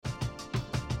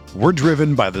We're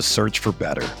driven by the search for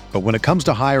better. But when it comes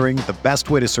to hiring, the best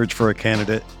way to search for a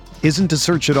candidate isn't to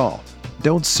search at all.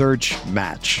 Don't search,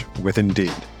 match with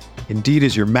Indeed. Indeed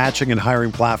is your matching and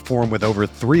hiring platform with over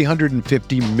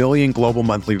 350 million global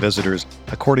monthly visitors,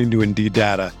 according to Indeed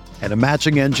data, and a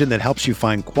matching engine that helps you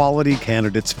find quality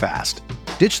candidates fast.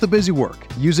 Ditch the busy work.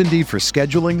 Use Indeed for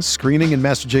scheduling, screening, and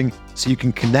messaging so you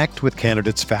can connect with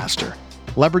candidates faster.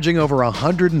 Leveraging over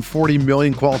 140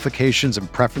 million qualifications and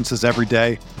preferences every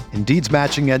day, Indeed's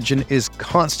matching engine is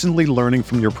constantly learning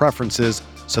from your preferences,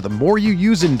 so the more you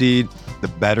use Indeed, the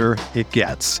better it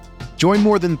gets. Join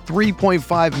more than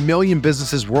 3.5 million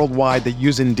businesses worldwide that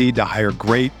use Indeed to hire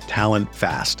great talent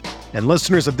fast. And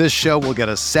listeners of this show will get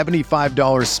a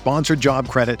 $75 sponsored job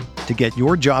credit to get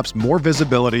your jobs more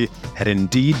visibility at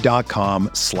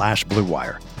Indeed.com/Blue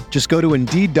Wire. Just go to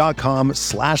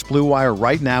Indeed.com/Blue Wire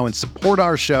right now and support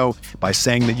our show by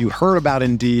saying that you heard about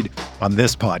Indeed on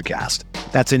this podcast.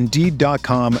 That's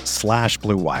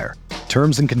Indeed.com/Blue Wire.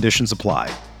 Terms and conditions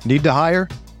apply. Need to hire?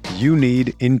 You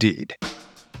need Indeed.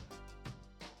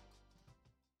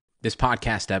 This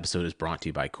podcast episode is brought to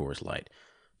you by Coors Light.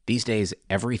 These days,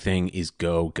 everything is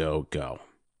go, go, go.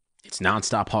 It's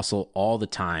nonstop hustle all the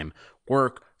time.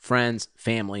 Work, friends,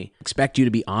 family, expect you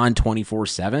to be on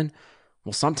 24/7.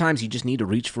 Well, sometimes you just need to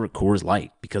reach for a Coors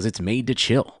Light because it's made to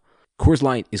chill. Coors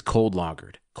Light is cold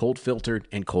lagered, cold filtered,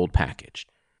 and cold packaged.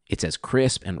 It's as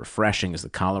crisp and refreshing as the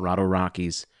Colorado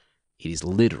Rockies. It is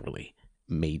literally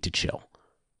made to chill.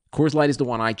 Coors Light is the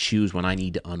one I choose when I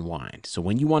need to unwind. So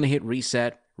when you want to hit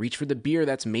reset, reach for the beer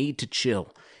that's made to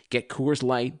chill. Get Coors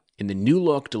Light in the new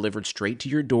look delivered straight to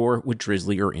your door with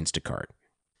Drizzly or Instacart.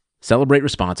 Celebrate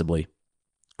responsibly.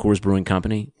 Coors Brewing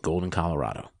Company, Golden,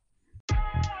 Colorado.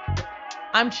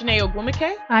 I'm Shanae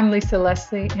Ogwumike. I'm Lisa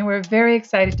Leslie, and we're very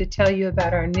excited to tell you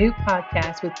about our new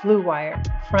podcast with Blue Wire,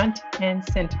 Front and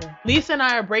Center. Lisa and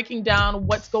I are breaking down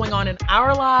what's going on in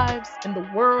our lives, in the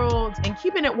world, and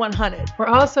keeping it 100. We're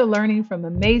also learning from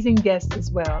amazing guests as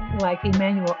well, like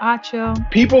Emmanuel Acho.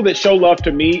 People that show love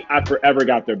to me, I forever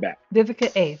got their back.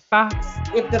 Vivica A. Fox.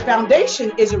 If the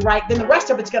foundation isn't right, then the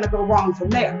rest of it's going to go wrong from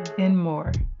there. And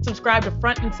more. Subscribe to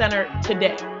Front and Center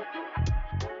today.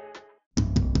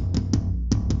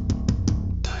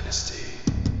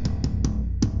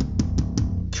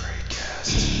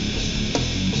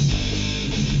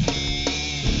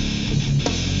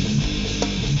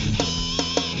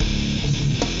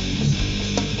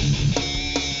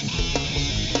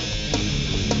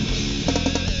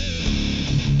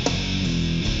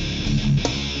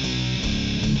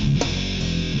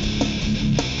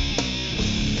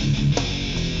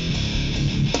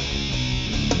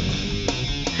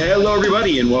 Hello,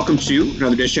 everybody, and welcome to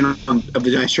another edition of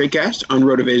the Dynasty Tradecast on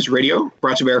RotoViz Radio,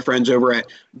 brought to you by our friends over at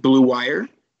Blue Wire,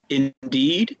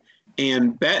 Indeed,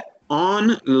 and Bet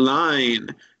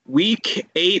Online. Week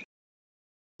 8,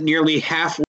 nearly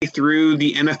halfway through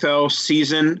the NFL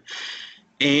season,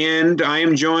 and I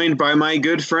am joined by my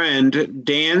good friend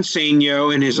Dan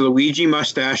Sainio and his Luigi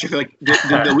mustache. I feel like did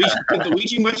the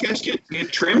Luigi mustache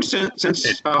get trimmed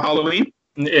since Halloween?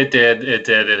 It did. It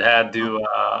had to.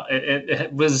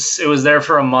 It was there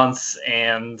for a month,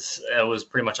 and it was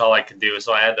pretty much all I could do.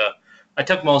 So I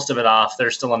took most of it off.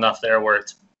 There's still enough there where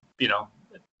it's,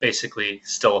 basically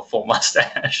still a full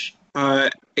mustache.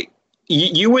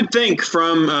 You would think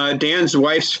from Dan's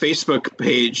wife's Facebook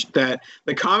page that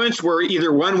the comments were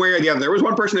either one way or the other. There was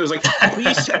one person that was like,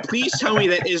 please tell me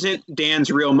that isn't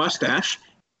Dan's real mustache.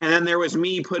 And then there was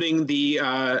me putting the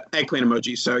eggplant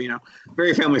emoji. So,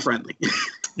 very family friendly.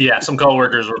 Yeah, some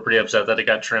coworkers were pretty upset that it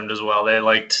got trimmed as well. They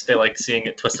liked seeing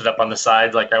it twisted up on the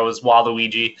sides, like I was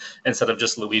Waluigi instead of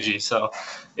just Luigi. So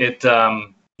it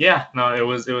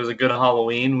was a good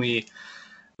Halloween. We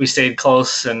stayed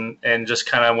close and just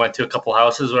kind of went to a couple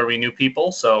houses where we knew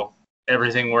people. So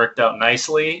everything worked out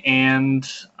nicely.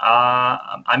 And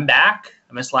I'm back.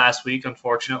 I missed last week,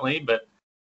 unfortunately, but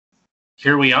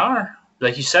here we are.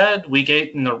 Like you said, week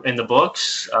 8 in the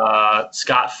books.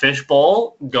 Scott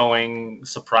Fishbowl going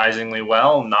surprisingly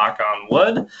well. Knock on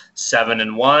wood.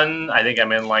 7-1. I think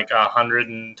I'm in like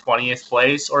 120th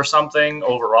place or something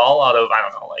overall out of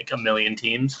like a million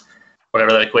teams,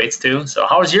 whatever that equates to. So,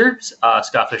 how is your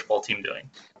Scott Fishbowl team doing?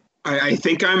 I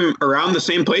think I'm around the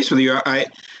same place with you. I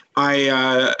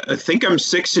think I'm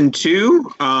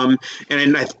 6-2.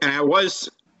 And I was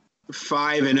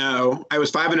 5-0. I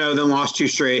was 5-0, then lost 2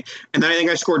 straight, and then I think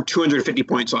I scored 250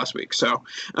 points last week. So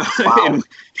wow.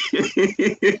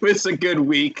 It was a good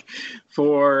week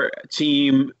for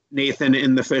Team Nathan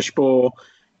in the Fishbowl,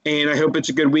 and I hope it's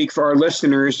a good week for our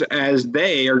listeners as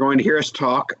they are going to hear us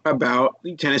talk about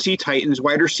the Tennessee Titans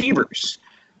wide receivers.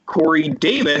 Corey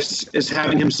Davis is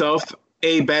having himself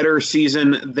a better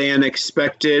season than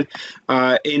expected.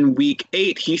 In week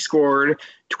 8, he scored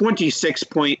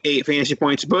 26.8 fantasy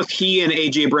points. Both he and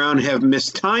A.J. Brown have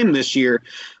missed time this year,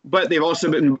 but they've also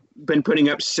been putting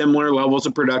up similar levels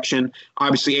of production.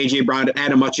 Obviously, A.J. Brown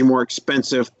at a much more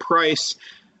expensive price.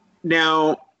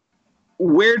 Now,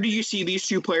 where do you see these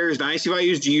two players' dynasty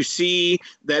values? Do you see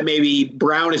that maybe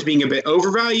Brown is being a bit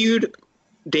overvalued,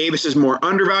 Davis is more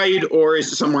undervalued, or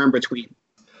is it somewhere in between?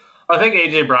 I think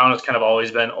A.J. Brown has kind of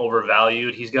always been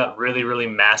overvalued. He's got really, really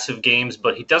massive games,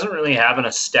 but he doesn't really have an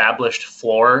established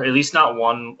floor, at least not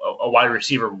one a wide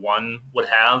receiver one would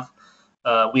have.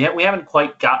 We haven't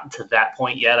quite gotten to that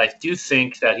point yet. I do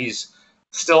think that he's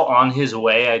still on his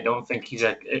way. I don't think he's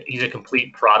a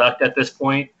complete product at this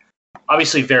point.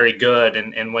 Obviously very good,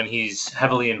 and when he's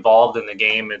heavily involved in the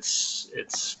game,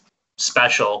 it's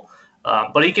special.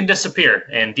 But he can disappear,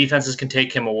 and defenses can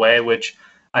take him away, which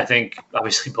I think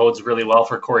obviously bodes really well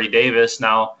for Corey Davis.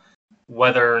 Now,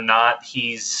 whether or not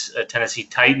he's a Tennessee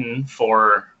Titan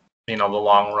for the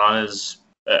long run is,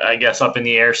 I guess, up in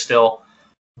the air still.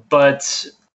 But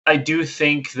I do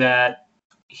think that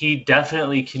he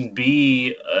definitely can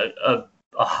be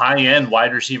a high-end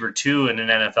wide receiver 2 in an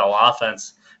NFL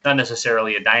offense. Not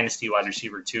necessarily a dynasty wide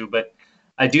receiver 2, but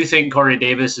I do think Corey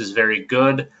Davis is very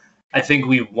good. I think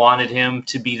we wanted him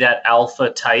to be that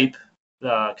alpha type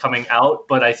coming out,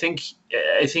 but I think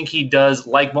he does,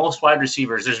 like most wide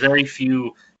receivers, there's very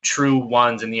few true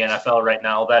ones in the NFL right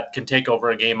now that can take over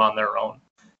a game on their own.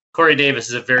 Corey Davis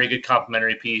is a very good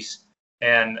complementary piece,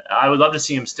 and I would love to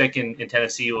see him stick in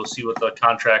Tennessee. We'll see what the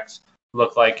contracts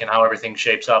look like and how everything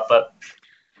shapes up, but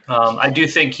I do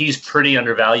think he's pretty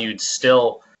undervalued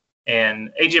still,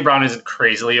 and A.J. Brown isn't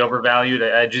crazily overvalued.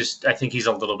 I think he's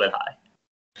a little bit high.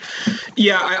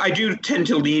 Yeah, I do tend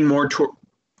to lean more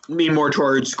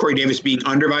towards Corey Davis being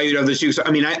undervalued of the two. So,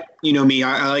 I mean, I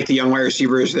like the young wide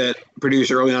receivers that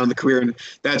produce early on in the career, and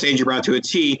that's A.J. Brown to a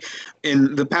T.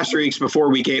 In the past 3 weeks before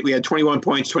week 8, we had 21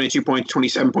 points, 22 points,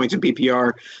 27 points in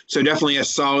PPR. So definitely a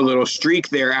solid little streak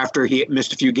there after he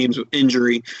missed a few games with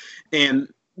injury. And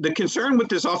the concern with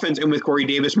this offense and with Corey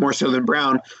Davis more so than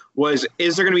Brown was,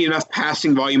 is there going to be enough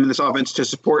passing volume in this offense to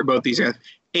support both these guys?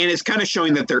 And it's kind of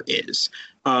showing that there is.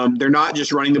 They're not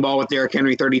just running the ball with Derrick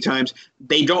Henry 30 times.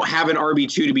 They don't have an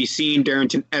RB2 to be seen.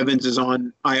 Darrington Evans is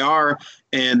on IR,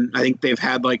 and I think they've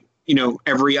had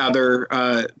every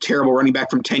other terrible running back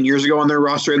from 10 years ago on their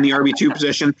roster in the RB2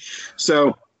 position.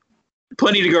 So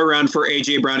plenty to go around for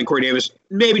A.J. Brown and Corey Davis.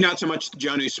 Maybe not so much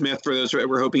Jonnu Smith for those that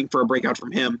were hoping for a breakout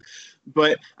from him.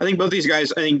 But I think both these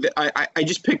guys, I think that I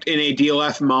just picked in a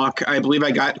DLF mock. I believe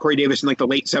I got Corey Davis in the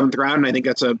late 7th round, and I think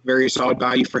that's a very solid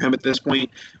value for him at this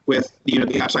point with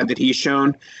the upside that he's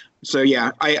shown. So, yeah,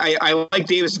 I like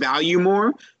Davis' value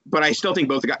more, but I still think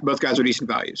both guys are decent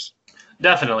values.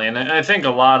 Definitely, and I think a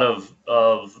lot of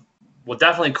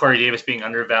definitely Corey Davis being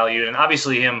undervalued, and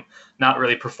obviously him not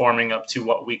really performing up to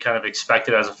what we kind of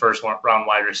expected as a first-round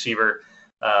wide receiver.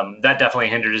 That definitely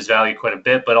hindered his value quite a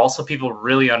bit, but also people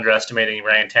really underestimating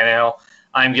Ryan Tannehill.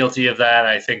 I'm guilty of that.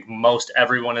 I think most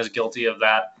everyone is guilty of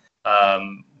that.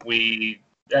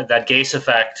 That Gase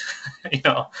effect,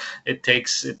 it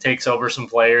takes over some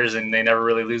players, and they never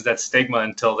really lose that stigma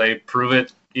until they prove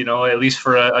it, at least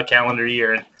for a calendar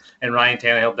year. And Ryan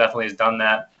Tannehill definitely has done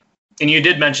that. And you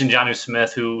did mention Jonnu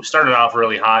Smith, who started off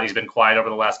really hot. He's been quiet over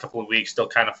the last couple of weeks, still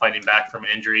kind of fighting back from an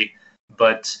injury,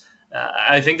 but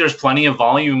I think there's plenty of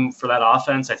volume for that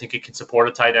offense. I think it can support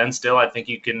a tight end still. I think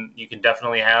you can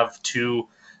definitely have two,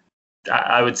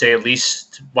 I would say at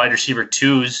least wide receiver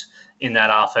 2s in that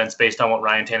offense based on what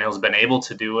Ryan Tannehill's been able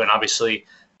to do. And obviously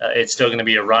it's still going to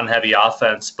be a run-heavy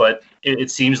offense, but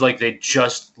it seems like they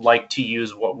just like to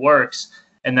use what works.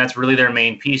 And that's really their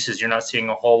main pieces. You're not seeing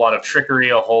a whole lot of trickery,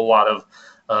 a whole lot of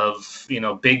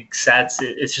big sets.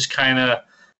 It's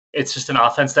just an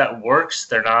offense that works.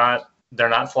 They're not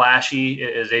flashy.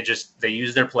 They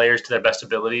use their players to their best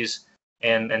abilities,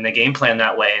 and they game plan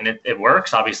that way, and it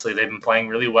works. Obviously, they've been playing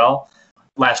really well.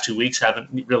 Last 2 weeks haven't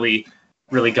really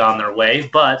gone their way,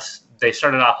 but they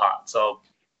started off hot. So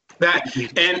that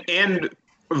and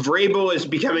Vrabel is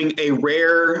becoming a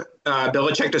rare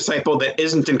Belichick disciple that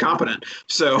isn't incompetent.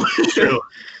 So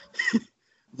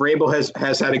Vrabel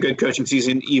has had a good coaching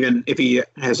season, even if he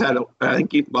has had I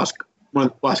think he lost one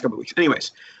of the last couple of weeks.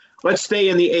 Anyways. Let's stay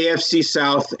in the AFC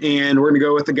South, and we're going to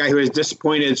go with the guy who has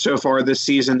disappointed so far this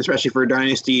season, especially for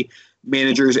dynasty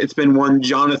managers. It's been one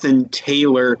Jonathan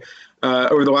Taylor.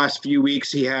 Over the last few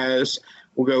weeks,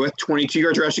 we'll go with 22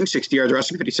 yards rushing, 60 yards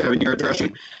rushing, 57 yards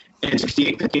rushing. and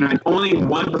 68-59. Only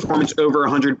one performance over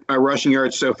 100 rushing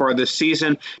yards so far this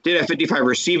season. Did have 55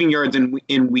 receiving yards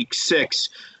in week 6.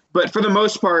 But for the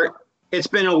most part, it's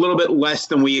been a little bit less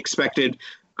than we expected,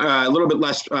 a little bit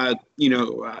less,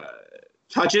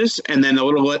 touches, and then a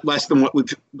little bit less than what we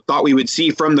thought we would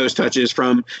see from those touches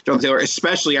from Jonathan Taylor,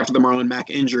 especially after the Marlon Mack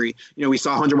injury. We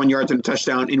saw 101 yards and a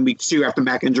touchdown in week 2 after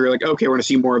Mack injury. Like, okay, we're going to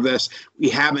see more of this. We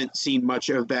haven't seen much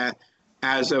of that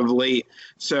as of late.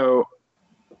 So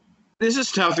this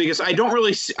is tough because I don't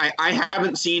really I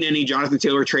haven't seen any Jonathan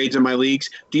Taylor trades in my leagues.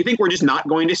 Do you think we're just not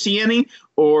going to see any,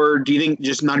 or do you think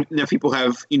just not enough people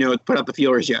have, put out the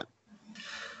feelers yet?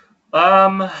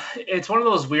 It's one of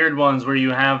those weird ones where you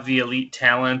have the elite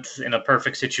talent in a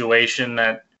perfect situation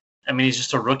that, he's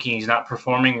just a rookie. He's not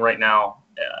performing right now.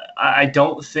 I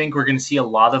don't think we're going to see a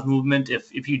lot of movement.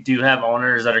 If you do have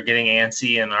owners that are getting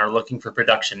antsy and are looking for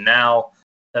production now,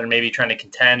 that are maybe trying to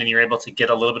contend, and you're able to get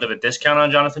a little bit of a discount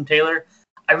on Jonathan Taylor,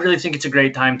 I really think it's a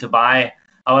great time to buy.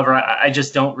 However, I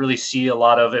just don't really see a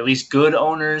lot of at least good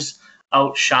owners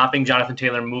out shopping Jonathan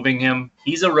Taylor, moving him.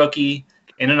 He's a rookie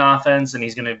in an offense, and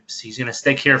he's gonna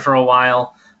stick here for a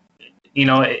while.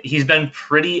 He's been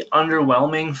pretty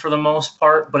underwhelming for the most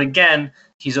part, but again,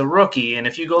 he's a rookie. And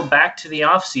if you go back to the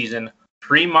offseason,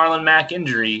 pre-Marlon Mack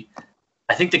injury,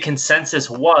 I think the consensus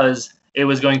was it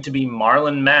was going to be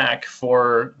Marlon Mack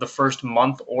for the first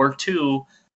month or two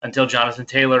until Jonathan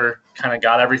Taylor kind of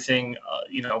got everything,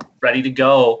 ready to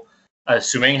go,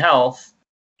 assuming health.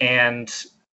 And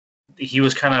he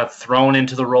was kind of thrown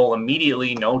into the role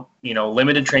immediately. No,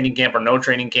 limited training camp or no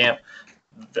training camp,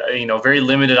 very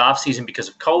limited offseason because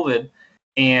of COVID,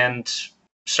 and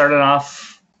started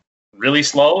off really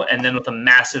slow. And then with a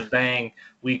massive bang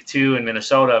week 2 in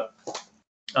Minnesota,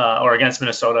 or against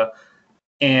Minnesota.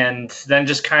 And then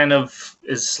just kind of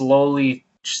is slowly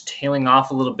just tailing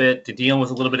off a little bit, to dealing with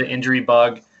a little bit of injury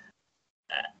bug.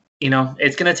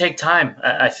 It's going to take time.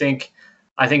 I think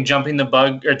jumping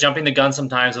the gun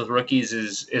sometimes with rookies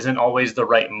isn't always the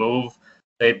right move.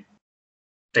 They've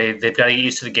got to get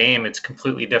used to the game. It's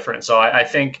completely different. So I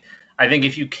think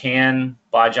if you can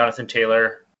buy Jonathan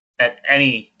Taylor at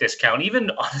any discount,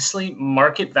 even honestly,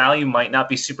 market value might not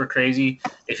be super crazy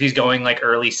if he's going like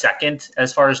early second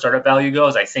as far as startup value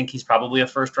goes. I think he's probably a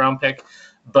first round pick,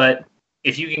 but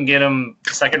if you can get him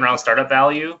second round startup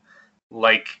value,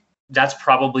 like that's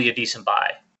probably a decent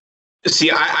buy. See,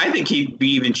 I think he'd be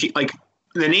even cheap. Like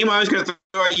the name I was going to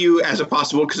throw at you as a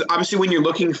possible, because obviously when you're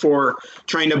looking for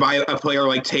trying to buy a player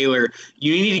like Taylor,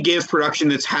 you need to give production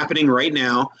that's happening right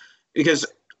now, because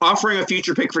offering a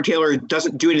future pick for Taylor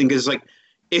doesn't do anything. Because like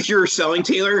if you're selling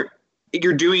Taylor,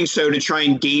 you're doing so to try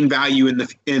and gain value in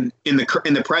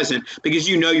the present, because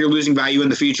you're losing value in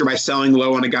the future by selling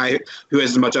low on a guy who has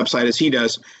as much upside as he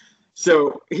does.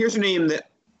 So here's a name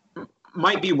that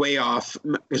might be way off,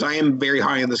 because I am very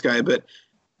high on this guy, but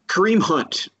Kareem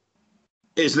Hunt.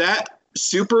 Is that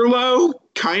super low,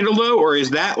 kind of low, or is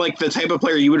that like the type of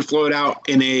player you would float out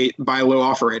in a buy low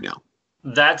offer right now?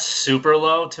 That's super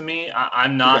low to me.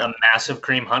 I'm not a massive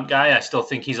Kareem Hunt guy. I still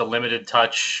think he's a limited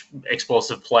touch,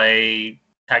 explosive play,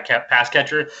 pass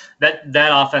catcher. That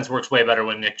offense works way better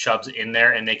when Nick Chubb's in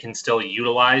there and they can still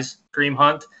utilize Kareem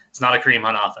Hunt. It's not a Kareem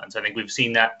Hunt offense. I think we've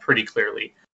seen that pretty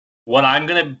clearly. What I'm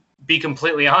going to be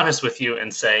completely honest with you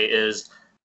and say is,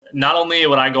 not only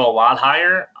would I go a lot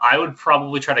higher, I would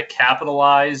probably try to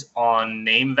capitalize on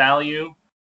name value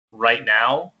right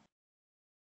now.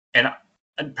 And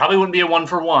it probably wouldn't be a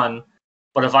 1-for-1,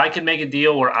 but if I could make a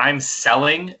deal where I'm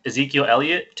selling Ezekiel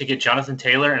Elliott to get Jonathan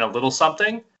Taylor and a little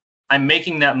something, I'm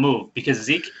making that move, because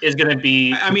Zeke is going to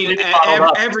be. Everyone's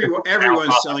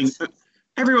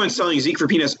selling Zeke for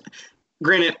peanuts.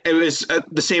 Granted, it was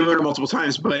the same owner multiple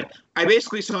times, but I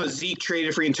basically saw Zeke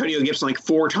traded for Antonio Gibson like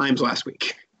 4 times last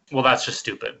week. Well, that's just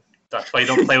stupid. That's why you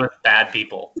don't play with bad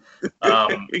people.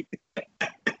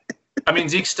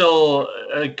 Zeke's still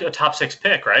a top 6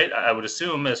 pick, right? I would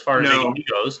assume, as far as ADP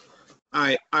goes.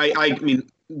 I mean,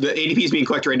 the ADP is being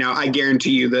collected right now. I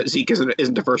guarantee you that Zeke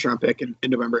isn't a first-round pick in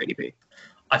November ADP.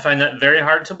 I find that very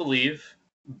hard to believe.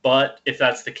 But if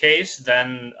that's the case,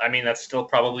 then, that's still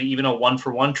probably even a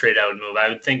 1-for-1 trade I would move. I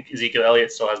would think Ezekiel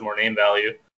Elliott still has more name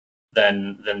value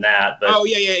than that. But. Oh,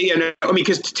 yeah. No,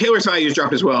 because Taylor's value has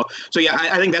dropped as well. So, yeah,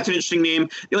 I think that's an interesting name.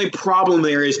 The only problem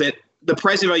there is that the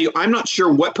present value, I'm not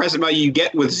sure what present value you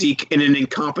get with Zeke in an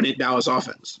incompetent Dallas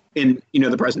offense in,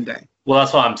 the present day. Well,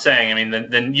 that's what I'm saying.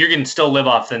 Then you can still live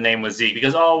off the name with Zeke,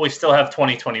 because, we still have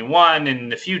 2021 in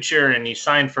the future, and he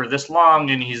signed for this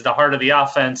long, and he's the heart of the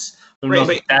offense.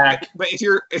 Right, but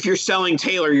if you're selling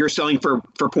Taylor, you're selling for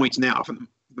points now from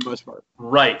for the most part.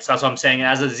 Right. So that's what I'm saying.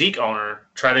 As a Zeke owner,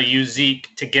 try to use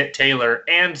Zeke to get Taylor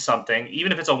and something,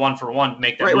 even if it's a 1-for-1,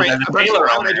 make that Right. As a But Taylor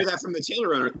why owner. would I do that from the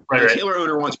Taylor owner? Right, the right. Taylor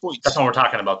owner wants points. That's what we're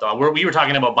talking about, though. We were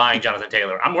talking about buying Jonathan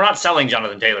Taylor. We're not selling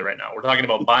Jonathan Taylor right now. We're talking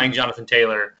about buying Jonathan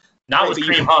Taylor, not with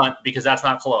Kareem Hunt, because that's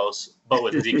not close, but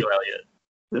with Ezekiel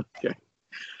Elliott. Okay.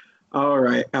 All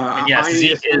right. And yes,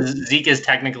 Zeke is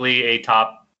technically a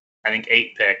top, I think,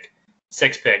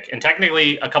 6 pick, and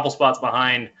technically a couple spots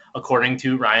behind, according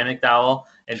to Ryan McDowell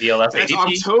and DLS That's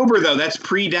ADP. October, though. That's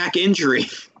pre-Dak injury.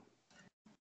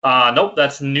 Nope,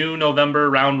 that's new November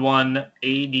round 1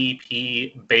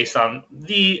 ADP based on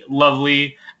the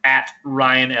lovely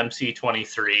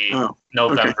 @RyanMC23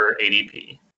 November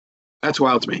ADP. That's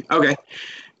wild to me. Okay.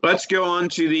 Let's go on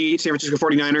to the San Francisco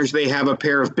 49ers. They have a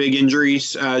pair of big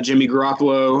injuries. Jimmy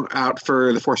Garoppolo out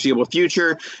for the foreseeable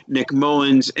future, Nick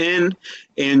Mullins in,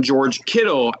 and George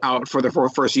Kittle out for the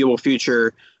foreseeable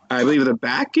future. I believe with a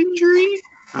back injury.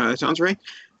 That sounds right.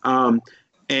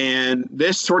 And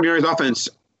this 49ers offense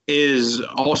is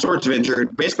all sorts of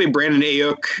injured. Basically, Brandon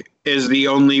Ayuk is the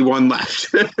only one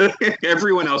left.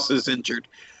 Everyone else is injured.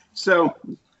 So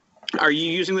are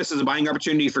you using this as a buying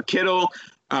opportunity for Kittle?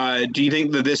 Do you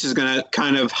think that this is going to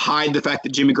kind of hide the fact that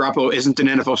Jimmy Garoppolo isn't an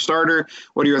NFL starter?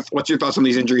 What's your thoughts on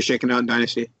these injuries shaking out in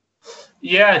Dynasty?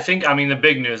 Yeah, the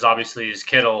big news obviously is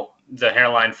Kittle, the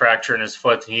hairline fracture in his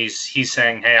foot. He's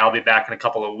saying, hey, I'll be back in a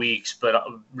couple of weeks, but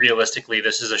realistically,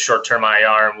 this is a short-term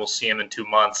IR, and we'll see him in 2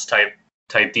 months type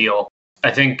deal.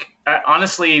 I think,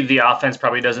 honestly, the offense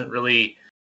probably doesn't really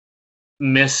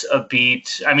miss a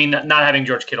beat. Not having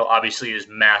George Kittle obviously is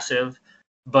massive,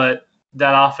 but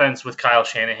that offense with Kyle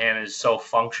Shanahan is so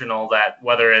functional that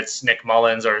whether it's Nick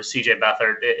Mullins or CJ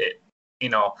Beathard,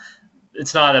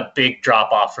 it's not a big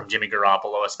drop off from Jimmy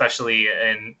Garoppolo, especially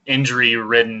an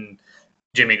injury-ridden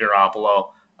Jimmy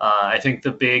Garoppolo. I think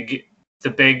the big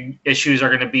issues are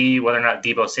going to be whether or not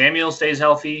Deebo Samuel stays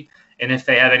healthy, and if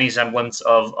they have any semblance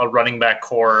of a running back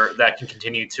core that can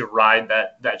continue to ride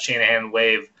that Shanahan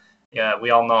wave. Yeah, we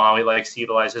all know how he likes to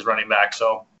utilize his running back.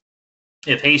 So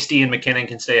if Hasty and McKinnon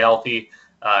can stay healthy,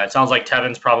 it sounds like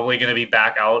Tevin's probably going to be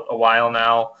back out a while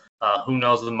now. Who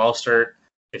knows with Mostert?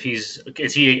 If is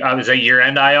that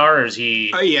year-end IR or is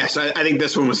he? Yes, I think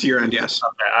this one was year-end. Yes.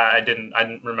 Okay, I didn't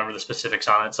remember the specifics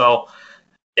on it. So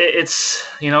it's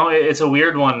a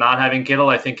weird one. Not having Kittle,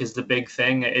 I think, is the big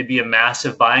thing. It'd be a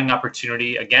massive buying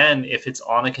opportunity again if it's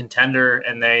on a contender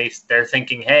and they're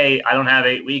thinking, hey, I don't have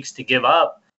 8 weeks to give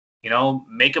up.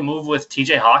 Make a move with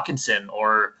TJ Hawkinson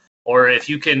or if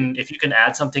you can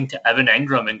add something to Evan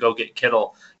Engram and go get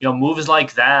Kittle. Moves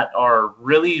like that are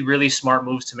really, really smart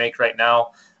moves to make right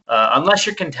now. Unless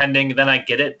you're contending, then I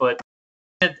get it. But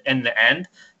in the end,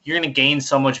 you're going to gain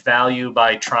so much value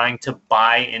by trying to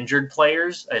buy injured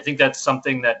players. I think that's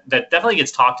something that definitely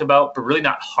gets talked about, but really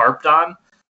not harped on.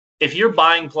 If you're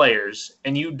buying players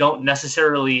and you don't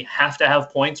necessarily have to have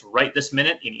points right this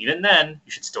minute, and even then,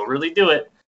 you should still really do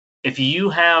it. If you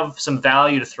have some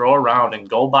value to throw around and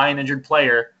go buy an injured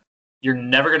player, you're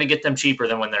never going to get them cheaper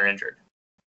than when they're injured.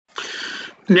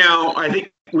 Now, I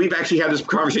think we've actually had this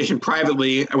conversation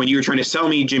privately when you were trying to sell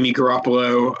me Jimmy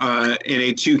Garoppolo in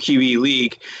a 2 QB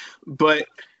league, but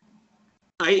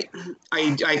I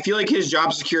feel like his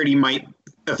job security might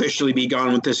officially be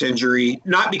gone with this injury,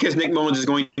 not because Nick Mullins is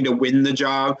going to win the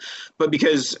job, but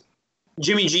because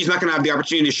Jimmy G's not going to have the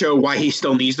opportunity to show why he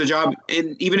still needs the job.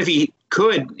 And even if he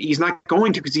could, he's not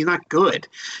going to because he's not good.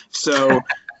 So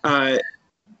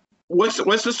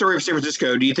what's the story of San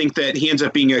Francisco? Do you think that he ends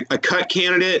up being a cut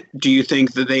candidate? Do you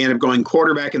think that they end up going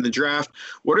quarterback in the draft?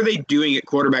 What are they doing at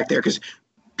quarterback there? Because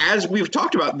as we've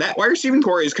talked about, that wide receiving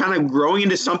core is kind of growing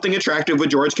into something attractive with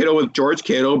George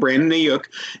Kittle, Brandon Ayuk,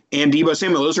 and Deebo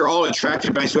Samuel. Those are all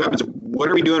attractive, nice weapons. What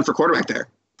are we doing for quarterback there?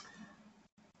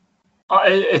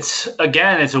 It's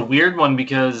a weird one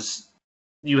because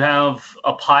you have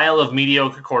a pile of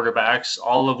mediocre quarterbacks,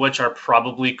 all of which are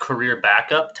probably career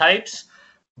backup types.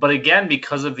 But again,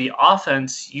 because of the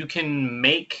offense, you can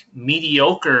make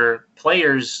mediocre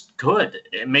players good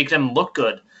and make them look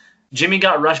good. Jimmy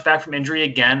got rushed back from injury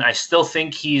again. I still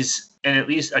think he's at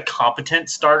least a competent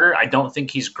starter. I don't think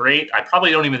he's great. I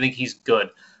probably don't even think he's good.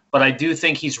 But I do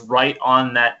think he's right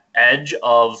on that edge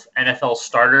of NFL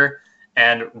starter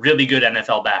and really good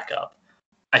NFL backup.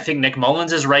 I think Nick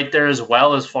Mullins is right there as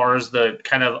well as far as the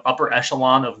kind of upper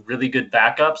echelon of really good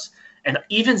backups. And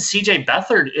even CJ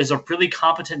Beathard is a really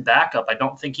competent backup. I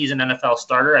don't think he's an NFL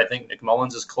starter. I think Nick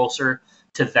Mullins is closer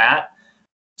to that.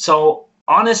 So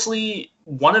honestly,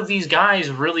 one of these guys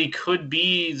really could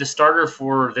be the starter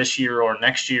for this year or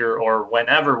next year or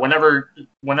whenever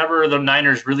the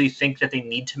Niners really think that they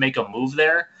need to make a move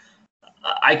there.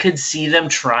 I could see them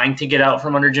trying to get out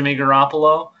from under Jimmy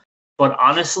Garoppolo, but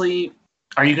honestly,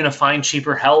 are you going to find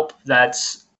cheaper help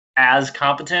that's as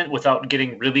competent without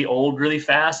getting really old really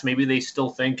fast? Maybe they still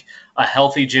think a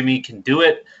healthy Jimmy can do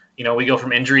it. We go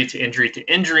from injury to injury to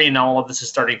injury, and all of this is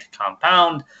starting to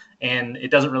compound, and it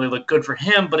doesn't really look good for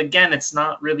him. But again, it's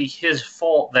not really his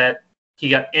fault that he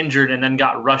got injured and then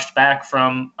got rushed back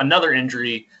from another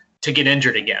injury to get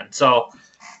injured again. So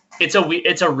it's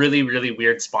a really, really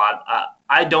weird spot.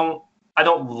 I don't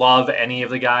love any of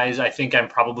the guys. I think I'm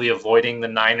probably avoiding the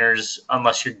Niners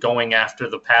unless you're going after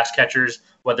the pass catchers,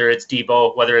 whether it's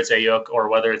Debo, whether it's Ayuk, or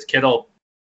whether it's Kittle.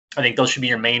 I think those should be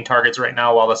your main targets right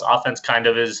now while this offense kind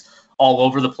of is all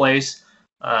over the place.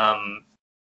 I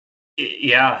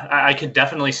could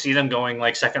definitely see them going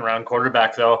like second-round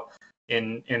quarterback, though,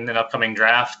 in an upcoming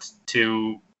draft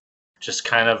to just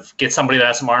kind of get somebody that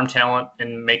has some arm talent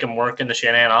and make them work in the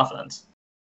Shanahan offense.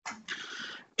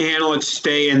 And let's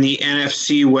stay in the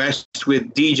NFC West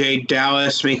with DJ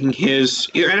Dallas making his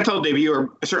NFL debut, or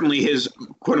certainly his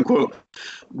quote-unquote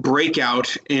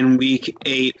breakout in Week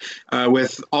 8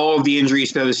 with all of the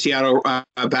injuries to the Seattle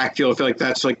backfield. I feel like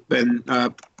that's like been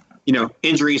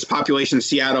injuries, population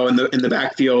Seattle in the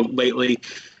backfield lately.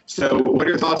 So what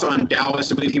are your thoughts on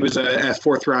Dallas? I believe he was a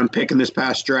fourth-round pick in this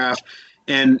past draft,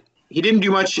 and he didn't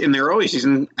do much in the early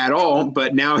season at all,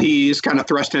 but now he's kind of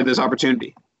thrust into this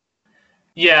opportunity.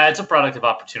 Yeah, it's a product of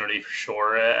opportunity for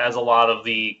sure, as a lot of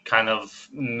the kind of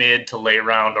mid to late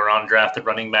round or undrafted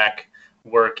running back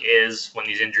work is when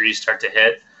these injuries start to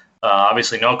hit.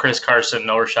 Obviously, no Chris Carson,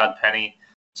 no Rashad Penny.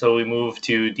 So we move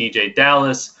to DJ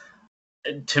Dallas.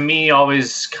 To me,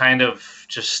 always kind of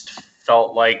just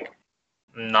felt like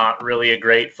not really a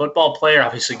great football player.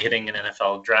 Obviously, getting an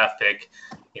NFL draft pick,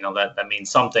 that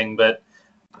means something. But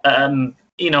I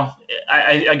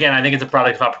think it's a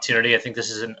product of opportunity. I think this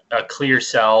is a clear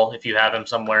sell if you have him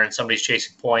somewhere and somebody's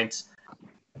chasing points.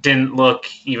 Didn't look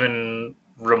even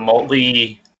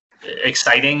remotely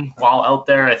exciting while out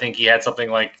there. I think he had something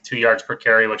like 2 yards per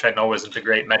carry, which I know isn't a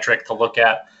great metric to look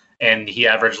at, and he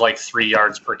averaged like 3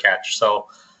 yards per catch. So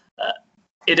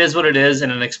it is what it is in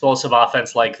an explosive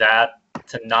offense like that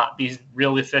to not be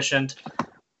real efficient,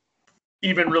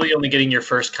 even really only getting your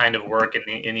first kind of work in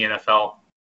the NFL.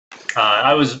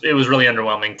 It was really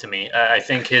underwhelming to me. I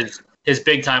think his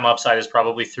big time upside is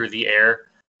probably through the air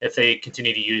if they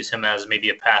continue to use him as maybe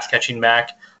a pass catching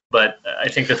back. But I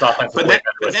think this offense. But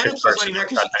that's funny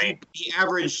because he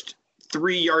averaged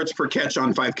 3 yards per catch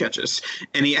on 5 catches,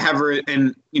 and he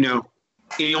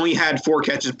only had 4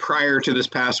 catches prior to this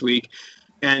past week.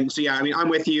 And so I'm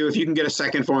with you. If you can get a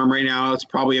second for him right now, it's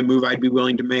probably a move I'd be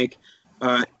willing to make,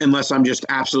 unless I'm just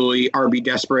absolutely RB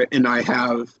desperate and I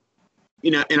have.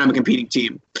 And I'm a competing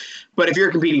team. But if you're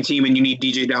a competing team and you need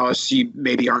DJ Dallas, you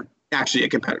maybe aren't actually a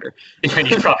competitor.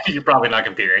 You're probably not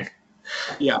competing.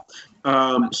 Yeah.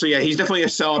 He's definitely a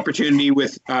sell opportunity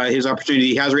with his opportunity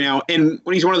he has right now. And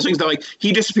when he's one of those things that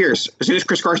he disappears. As soon as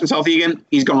Chris Carson's healthy again,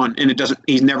 he's gone, and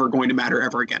he's never going to matter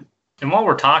ever again. And while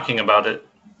we're talking about it,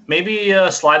 maybe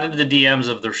slide into the DMs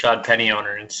of the Rashad Penny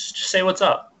owner and just say what's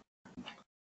up.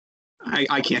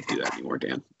 I can't do that anymore,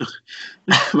 Dan.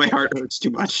 My heart hurts too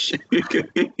much.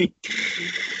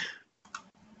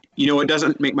 What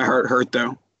doesn't make my heart hurt,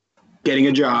 though? Getting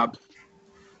a job.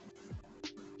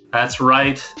 That's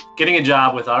right. Getting a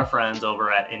job with our friends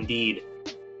over at Indeed.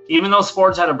 Even though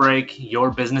sports had a break, your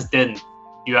business didn't.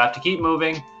 You have to keep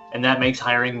moving, and that makes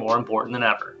hiring more important than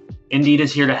ever. Indeed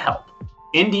is here to help.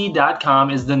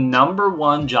 Indeed.com is the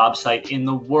 #1 job site in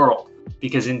the world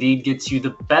because Indeed gets you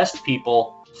the best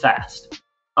people fast.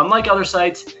 Unlike other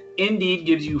sites, Indeed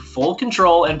gives you full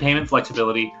control and payment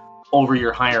flexibility over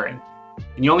your hiring.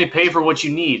 And you only pay for what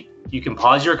you need. You can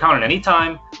pause your account at any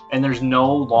time, and there's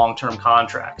no long-term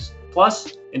contracts.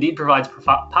 Plus, Indeed provides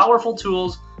powerful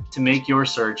tools to make your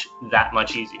search that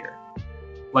much easier.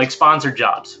 Like sponsored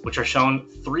jobs, which are shown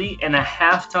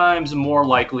 3.5 times more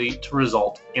likely to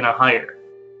result in a hire.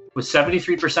 With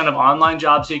 73% of online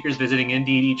job seekers visiting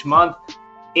Indeed each month,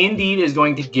 Indeed is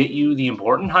going to get you the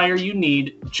important hire you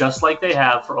need, just like they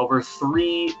have for over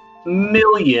 3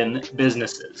 million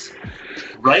businesses.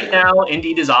 Right now,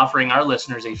 Indeed is offering our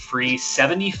listeners a free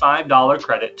 $75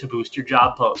 credit to boost your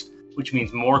job post, which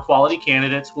means more quality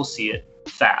candidates will see it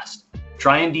fast.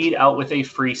 Try Indeed out with a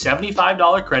free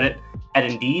 $75 credit at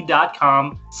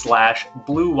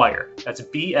Indeed.com/BlueWire. That's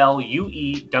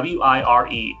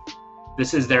BLUEWIRE.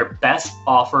 This is their best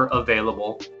offer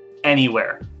available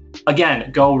anywhere. Again,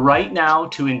 go right now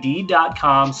to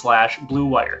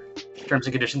Indeed.com/BlueWire. Terms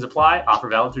and conditions apply. Offer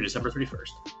valid through December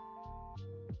 31st.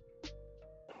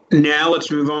 Now let's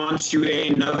move on to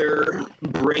another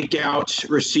breakout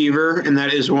receiver, and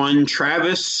that is one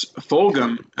Travis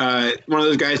Fulgham. One of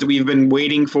those guys that we've been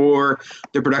waiting for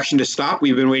the production to stop.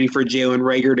 We've been waiting for Jalen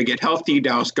Reagor to get healthy,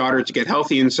 Dallas Goedert to get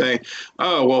healthy, and say,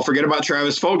 oh, well, forget about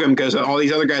Travis Fulgham because all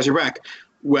these other guys are back.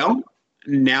 Well,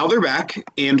 now they're back,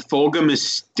 and Fulgham is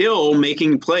still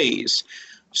making plays.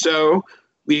 So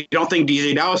we don't think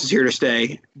DJ Dallas is here to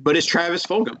stay, but it's Travis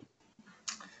Fulgham.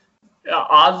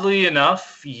 Oddly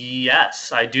enough,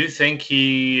 yes. I do think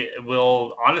he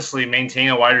will honestly maintain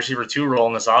a wide receiver 2 role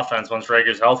in this offense once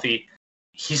Reagor's healthy.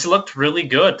 He's looked really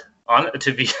good.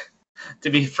 To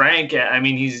be frank, I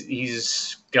mean,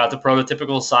 he's got the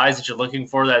prototypical size that you're looking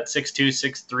for, that 6'2",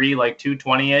 6'3", like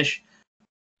 220-ish.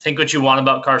 Think what you want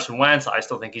about Carson Wentz. I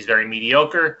still think he's very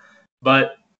mediocre,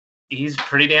 but he's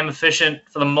pretty damn efficient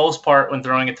for the most part when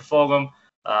throwing it to Fulgham.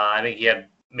 I think he had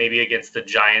maybe against the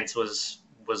Giants was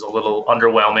a little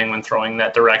underwhelming when throwing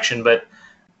that direction, but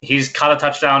he's caught a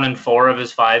touchdown in 4 of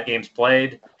his 5 games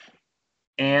played.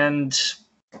 And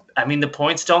I mean, the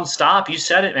points don't stop. You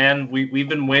said it, man. We've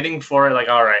been waiting for it. Like,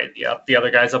 all right, yep, the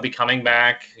other guys will be coming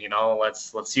back. You know,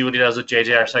 let's see what he does with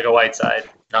JJ Arcega-Whiteside.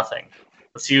 Nothing.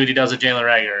 Let's see what he does with Jalen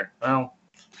Reagor. Well,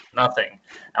 nothing.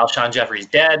 Alshon Jeffrey's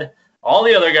dead. All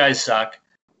the other guys suck.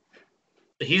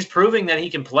 He's proving that he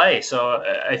can play. So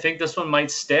I think this one might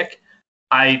stick.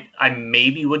 I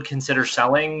maybe would consider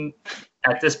selling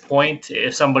at this point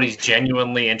if somebody's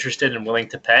genuinely interested and willing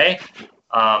to pay.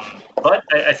 But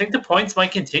I think the points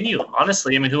might continue,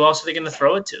 honestly. I mean, who else are they going to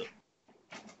throw it to?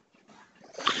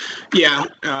 Yeah,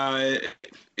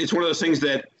 it's one of those things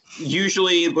that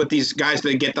usually with these guys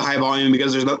that get the high volume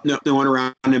because there's no one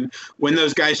around him, when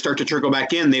those guys start to trickle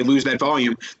back in, they lose that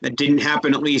volume. That didn't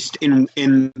happen at least in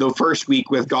the first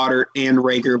week with Goddard and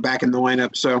Reagor back in the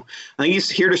lineup. So I think he's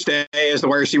here to stay as the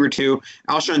wide receiver 2.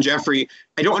 Alshon Jeffrey,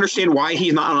 I don't understand why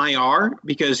he's not on IR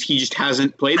because he just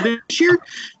hasn't played this year.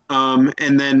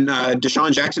 And then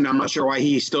Deshaun Jackson, I'm not sure why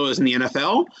he still is in the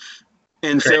NFL.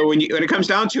 And so when it comes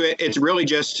down to it, it's really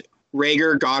just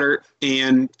Reagor, Goddard,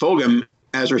 and Fulgham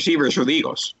as receivers for the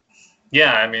Eagles.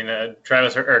 Yeah, I mean, Zach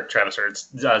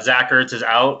Ertz is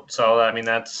out, so I mean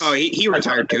that's. Oh, he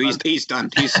retired too. He's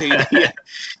done.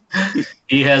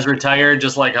 He has retired,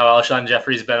 just like how Alshon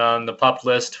Jeffrey's been on the PUP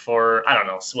list for, I don't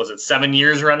know, was it 7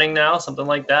 years running now, something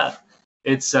like that.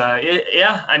 It's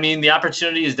yeah. I mean, the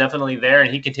opportunity is definitely there,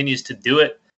 and he continues to do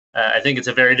it. I think it's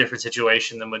a very different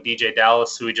situation than with DJ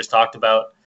Dallas, who we just talked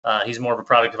about. He's more of a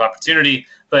product of opportunity,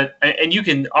 and you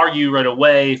can argue right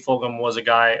away Fulgham was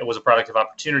a product of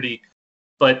opportunity,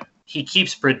 but he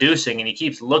keeps producing and he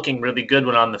keeps looking really good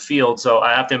when on the field. So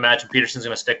I have to imagine Peterson's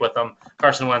going to stick with him.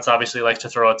 Carson Wentz obviously likes to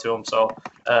throw it to him, so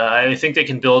I think they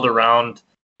can build around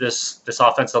this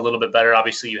offense a little bit better.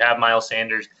 Obviously, you have Miles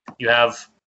Sanders, you have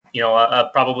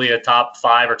probably a top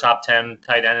 5 or top 10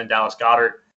 tight end in Dallas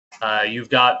Goedert. You've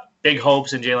got big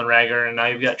hopes in Jalen Reagor, and now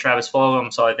you've got Travis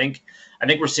Fulgham. So I think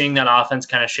we're seeing that offense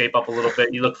kind of shape up a little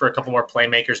bit. You look for a couple more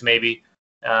playmakers maybe,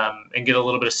 and get a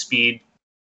little bit of speed.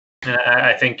 And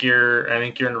I think you're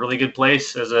in a really good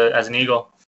place as an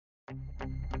Eagle.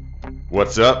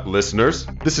 What's up, listeners?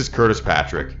 This is Curtis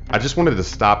Patrick. I just wanted to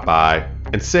stop by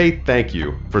and say thank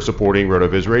you for supporting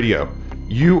RotoViz Radio.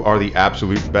 You are the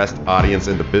absolute best audience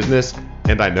in the business,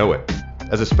 and I know it.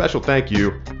 As a special thank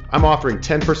you, I'm offering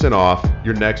 10% off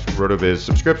your next RotoViz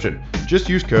subscription. Just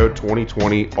use code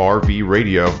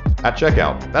 2020RVRadio at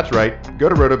checkout. That's right. Go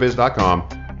to rotoviz.com,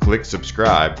 click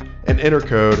subscribe, and enter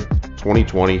code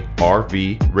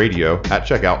 2020RVRadio at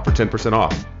checkout for 10%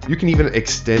 off. You can even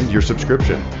extend your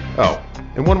subscription. Oh,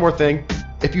 and one more thing.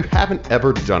 If you haven't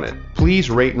ever done it, please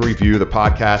rate and review the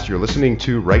podcast you're listening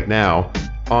to right now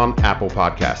on Apple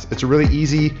Podcasts. It's really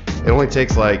easy. It only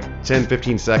takes like 10,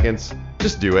 15 seconds.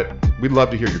 Just do it. We'd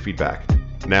love to hear your feedback.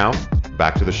 Now,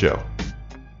 back to the show.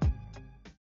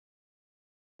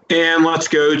 And let's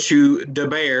go to the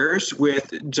Bears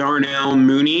with Darnell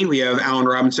Mooney. We have Allen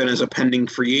Robinson as a pending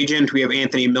free agent. We have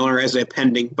Anthony Miller as a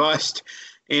pending bust.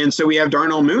 And so we have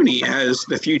Darnell Mooney as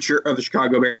the future of the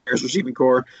Chicago Bears receiving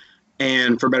corps.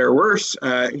 And for better or worse,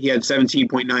 he had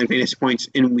 17.9 fantasy points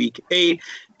in week 8.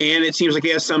 And it seems like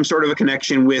he has some sort of a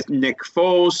connection with Nick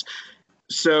Foles.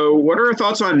 So what are our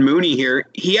thoughts on Mooney here?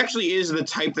 He actually is the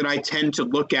type that I tend to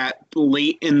look at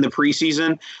late in the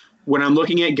preseason when I'm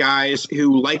looking at guys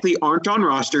who likely aren't on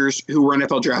rosters who were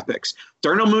NFL draft picks.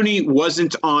 Darnell Mooney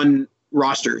wasn't on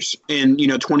rosters in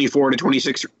 24 to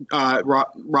 26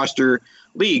 roster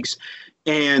leagues.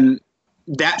 And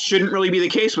that shouldn't really be the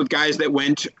case with guys that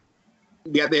went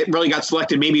they really got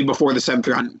selected maybe before the 7th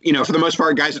round. You know, for the most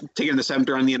part, guys taken in the 7th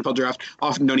round in the NFL draft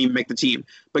often don't even make the team.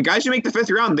 But guys who make the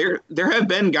 5th round, there have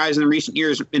been guys in recent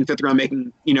years in 5th round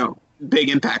making, you know, big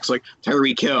impacts like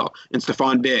Tyreek Hill and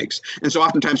Stephon Diggs. And so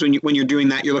oftentimes when you're doing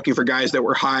that, you're looking for guys that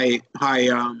were high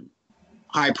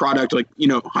product, like, you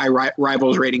know, high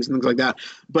rivals ratings and things like that.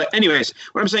 But anyways,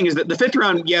 what I'm saying is that the 5th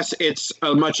round, yes, it's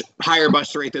a much higher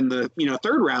bust rate than the, you know,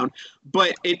 3rd round,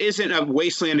 but it isn't a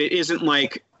wasteland. It isn't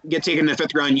like get taken in the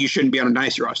 5th round, you shouldn't be on a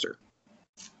dynasty roster.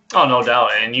 Oh, no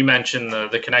doubt. And you mentioned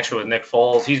the connection with Nick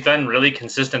Foles. He's been really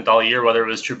consistent all year, whether it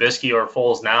was Trubisky or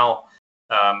Foles now.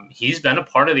 He's been a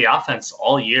part of the offense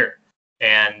all year.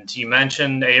 And you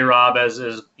mentioned A-Rob as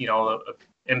you know, an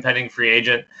impending free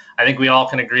agent. I think we all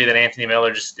can agree that Anthony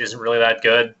Miller just isn't really that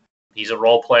good. He's a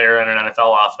role player in an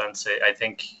NFL offense. I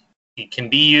think he can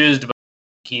be used, but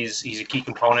he's a key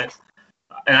component.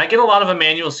 And I get a lot of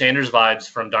Emmanuel Sanders vibes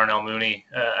from Darnell Mooney.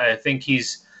 I think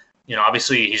he's, you know,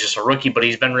 obviously he's just a rookie, but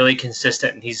he's been really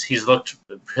consistent, and he's looked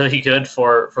really good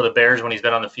for the Bears when he's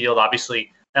been on the field.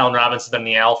 Obviously, Allen Robinson's been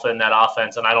the alpha in that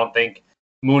offense, and I don't think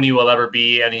Mooney will ever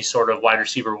be any sort of wide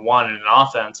receiver one in an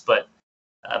offense. But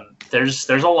there's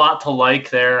a lot to like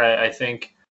there. I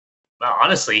think,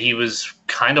 honestly, he was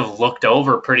kind of looked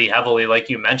over pretty heavily, like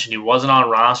you mentioned. He wasn't on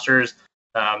rosters,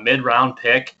 mid-round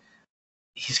pick.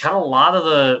 He's got a lot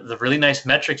of the really nice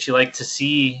metrics you like to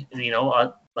see, you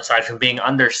know, aside from being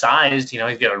undersized. You know,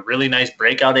 he's got a really nice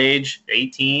breakout age,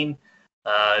 18,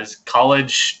 his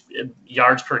college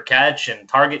yards per catch and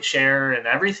target share and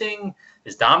everything,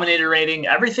 his dominator rating,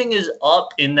 everything is up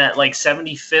in that like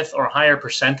 75th or higher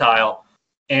percentile.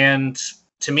 And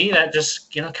to me, that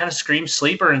just, you know, kind of screams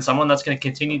sleeper and someone that's going to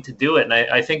continue to do it. And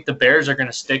I think the Bears are going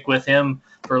to stick with him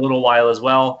for a little while as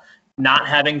well. Not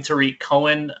having Tariq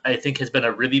Cohen, I think, has been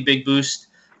a really big boost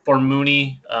for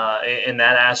Mooney in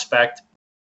that aspect.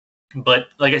 But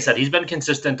like I said, he's been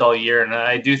consistent all year, and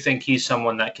I do think he's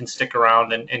someone that can stick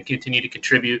around and continue to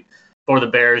contribute for the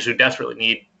Bears, who desperately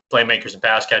need playmakers and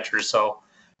pass catchers. So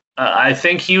I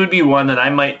think he would be one that I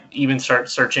might even start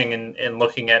searching and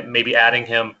looking at maybe adding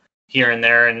him here and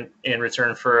there in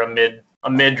return for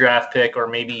a mid-draft pick, or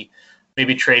maybe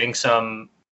trading some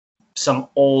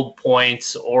old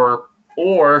points or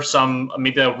some,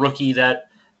 maybe a rookie that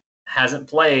hasn't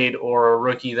played or a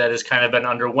rookie that has kind of been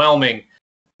underwhelming,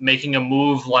 making a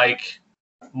move like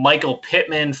Michael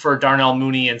Pittman for Darnell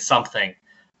Mooney and something.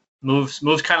 Moves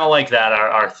kind of like that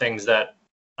are things that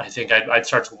I think I'd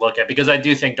start to look at, because I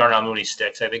do think Darnell Mooney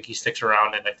sticks. I think he sticks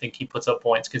around, and I think he puts up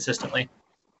points consistently.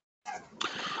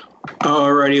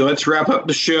 Alrighty, let's wrap up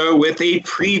the show with a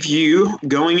preview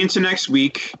going into next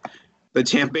week. The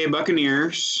Tampa Bay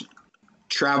Buccaneers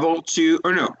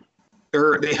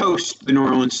they host the New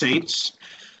Orleans Saints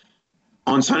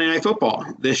on Sunday Night Football.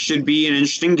 This should be an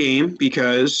interesting game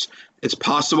because it's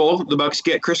possible the Bucs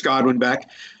get Chris Godwin back,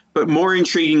 but more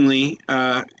intriguingly,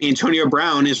 Antonio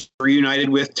Brown is reunited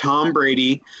with Tom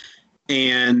Brady,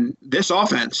 and this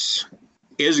offense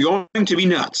is going to be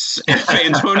nuts. If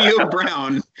Antonio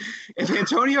Brown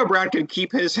can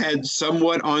keep his head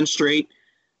somewhat on straight,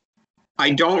 I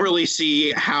don't really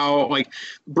see how, like,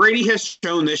 Brady has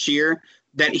shown this year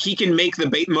that he can make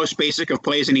the most basic of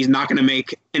plays, and he's not going to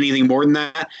make anything more than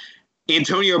that.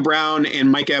 Antonio Brown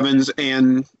and Mike Evans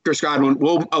and Chris Godwin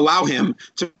will allow him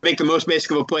to make the most basic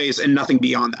of plays and nothing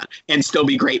beyond that, and still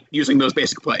be great using those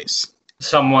basic plays.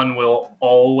 Someone will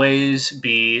always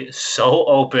be so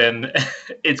open.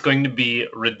 It's going to be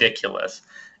ridiculous.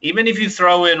 Even if you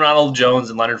throw in Ronald Jones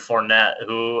and Leonard Fournette,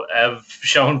 who have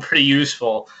shown pretty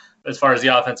useful as far as the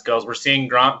offense goes. We're seeing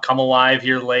Gronk come alive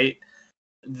here late.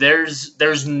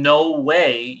 There's no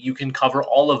way you can cover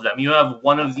all of them. You have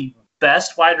one of the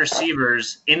best wide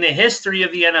receivers in the history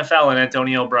of the NFL in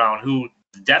Antonio Brown, who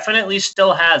definitely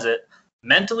still has it.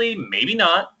 Mentally, maybe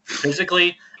not.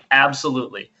 Physically,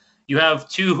 absolutely. You have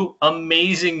two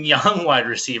amazing young wide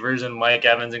receivers in Mike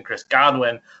Evans and Chris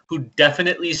Godwin, who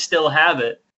definitely still have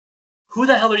it. Who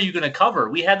the hell are you going to cover?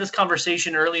 We had this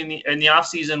conversation early in the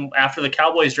offseason after the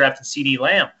Cowboys drafted CeeDee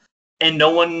Lamb, and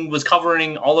no one was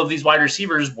covering all of these wide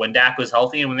receivers when Dak was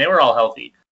healthy and when they were all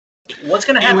healthy. What's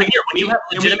going to happen here?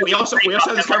 We also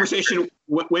had this conversation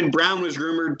when Brown was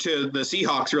rumored to the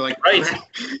Seahawks. We're like, right.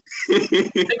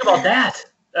 Think about that.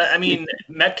 I mean,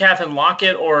 Metcalf and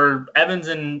Lockett, or Evans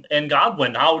and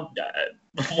Godwin.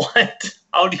 What?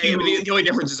 How do you? The only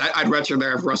difference is I'd rather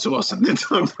there have Russell Wilson than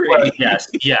Tom Brady. Well,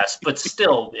 yes, but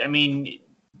still, I mean,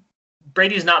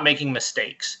 Brady's not making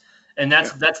mistakes, and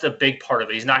that's the big part of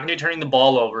it. He's not going to be turning the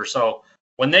ball over. So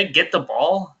when they get the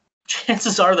ball,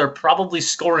 chances are they're probably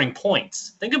scoring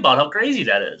points. Think about how crazy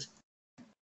that is.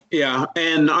 Yeah,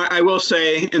 and I will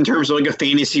say, in terms of like a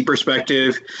fantasy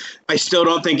perspective, I still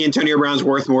don't think Antonio Brown's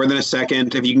worth more than a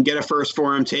second. If you can get a first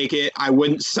for him, take it. I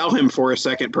wouldn't sell him for a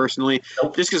second personally,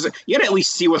 just because you got to at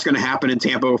least see what's going to happen in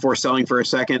Tampa before selling for a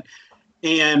second.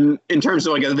 And in terms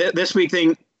of like this week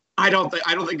thing, I don't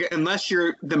think unless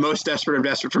you're the most desperate of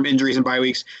desperate from injuries and bye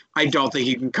weeks, I don't think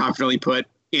you can confidently put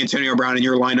Antonio Brown in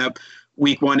your lineup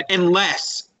week 1,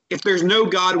 unless if there's no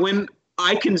Godwin,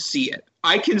 I can see it.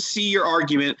 I can see your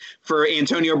argument for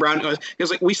Antonio Brown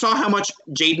because like we saw how much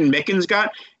Jaden Mickens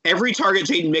got. Every target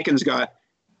Jaden Mickens got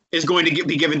is going to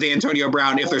be given to Antonio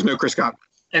Brown if there's no Chris Godwin.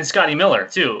 And Scotty Miller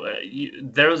too.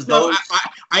 There's those. No,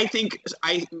 I think because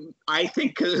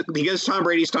Tom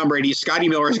Brady's Tom Brady, Scotty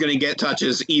Miller is going to get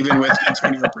touches even with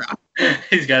Antonio Brown.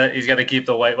 He's got to keep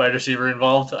the wide receiver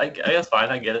involved. I guess fine.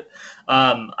 I get it.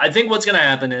 I think what's going to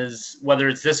happen is whether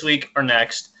it's this week or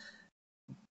next,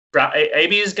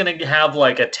 AB is going to have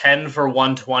like a 10 for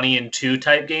 120 and 2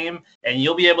 type game, and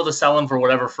you'll be able to sell him for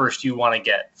whatever first you want to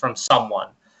get from someone.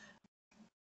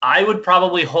 I would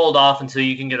probably hold off until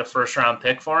you can get a first-round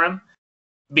pick for him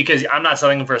because I'm not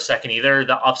selling him for a second either.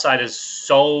 The upside is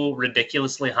so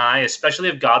ridiculously high, especially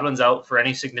if Godwin's out for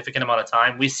any significant amount of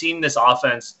time. We've seen this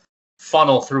offense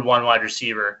funnel through one wide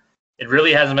receiver. It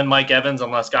really hasn't been Mike Evans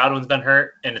unless Godwin's been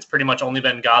hurt, and it's pretty much only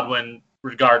been Godwin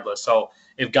regardless. So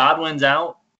if Godwin's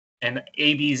out, and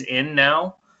AB's in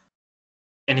now,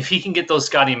 and if he can get those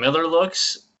Scotty Miller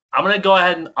looks, I'm going to go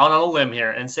ahead and on a limb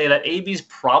here and say that AB's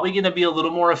probably going to be a little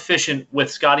more efficient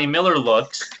with Scotty Miller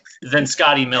looks than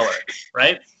Scotty Miller,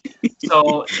 right?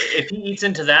 So if he eats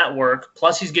into that work,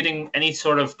 plus he's getting any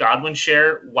sort of Godwin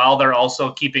share while they're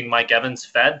also keeping Mike Evans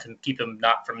fed to keep him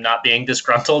not being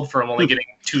disgruntled from only getting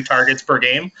 2 targets per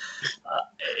game,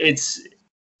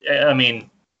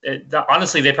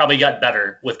 honestly, they probably got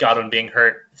better with Godwin being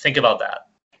hurt. Think about that.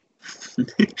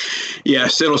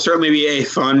 Yes, it'll certainly be a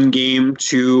fun game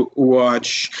to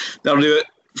watch. That'll do it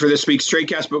for this week's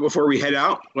Straightcast. But before we head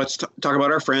out, let's talk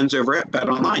about our friends over at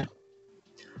BetOnline.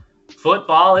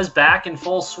 Football is back in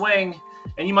full swing,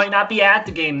 and you might not be at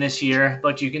the game this year,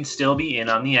 but you can still be in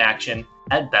on the action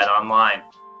at BetOnline.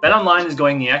 BetOnline is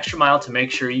going the extra mile to make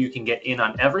sure you can get in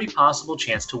on every possible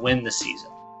chance to win this season.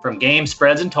 From game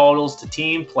spreads and totals to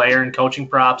team, player, and coaching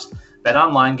props,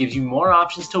 BetOnline gives you more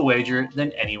options to wager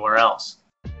than anywhere else.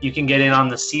 You can get in on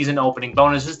the season opening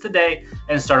bonuses today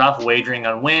and start off wagering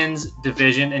on wins,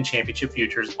 division, and championship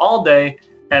futures all day,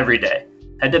 every day.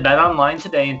 Head to BetOnline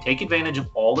today and take advantage of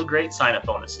all the great sign-up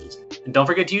bonuses. And don't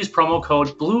forget to use promo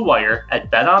code BLUEWIRE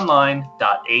at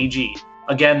betonline.ag.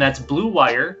 Again, that's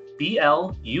BLUEWIRE,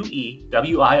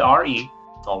 BLUEWIRE.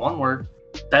 It's all one word.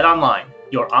 BetOnline,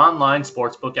 your online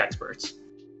sportsbook experts.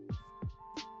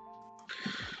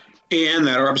 And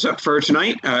that wraps up for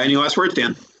tonight. Any last words,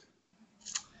 Dan?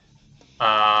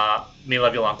 Me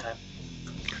love you a long time.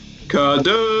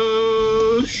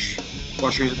 Kadosh.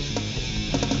 Wash your hands.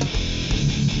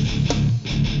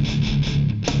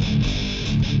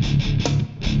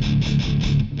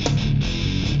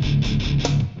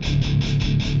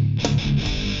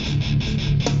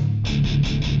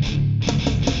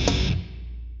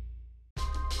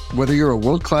 Whether you're a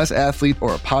world-class athlete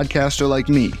or a podcaster like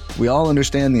me, we all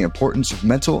understand the importance of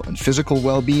mental and physical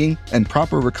well-being and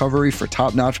proper recovery for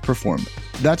top-notch performance.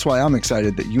 That's why I'm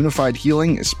excited that Unified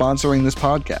Healing is sponsoring this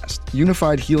podcast.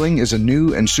 Unified Healing is a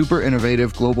new and super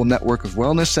innovative global network of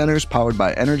wellness centers powered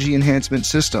by Energy Enhancement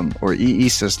System, or EE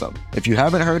System. If you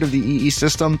haven't heard of the EE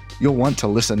System, you'll want to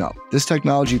listen up. This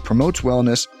technology promotes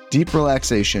wellness, deep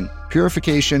relaxation,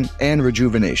 purification, and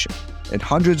rejuvenation. At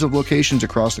hundreds of locations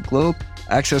across the globe,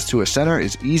 access to a center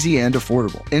is easy and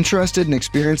affordable. Interested in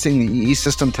experiencing the EE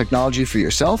System technology for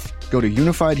yourself? Go to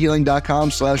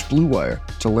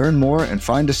unifiedhealing.com/bluewire to learn more and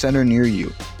find a center near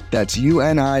you. That's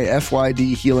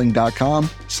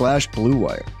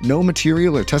unifydhealing.com/bluewire. No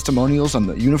material or testimonials on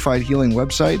the Unified Healing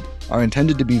website are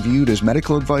intended to be viewed as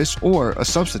medical advice or a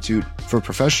substitute for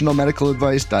professional medical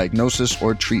advice, diagnosis,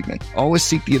 or treatment. Always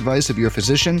seek the advice of your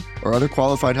physician or other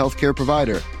qualified healthcare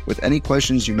provider with any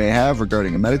questions you may have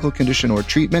regarding a medical condition or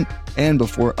treatment and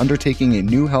before undertaking a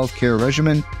new healthcare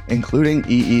regimen, including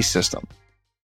EE System.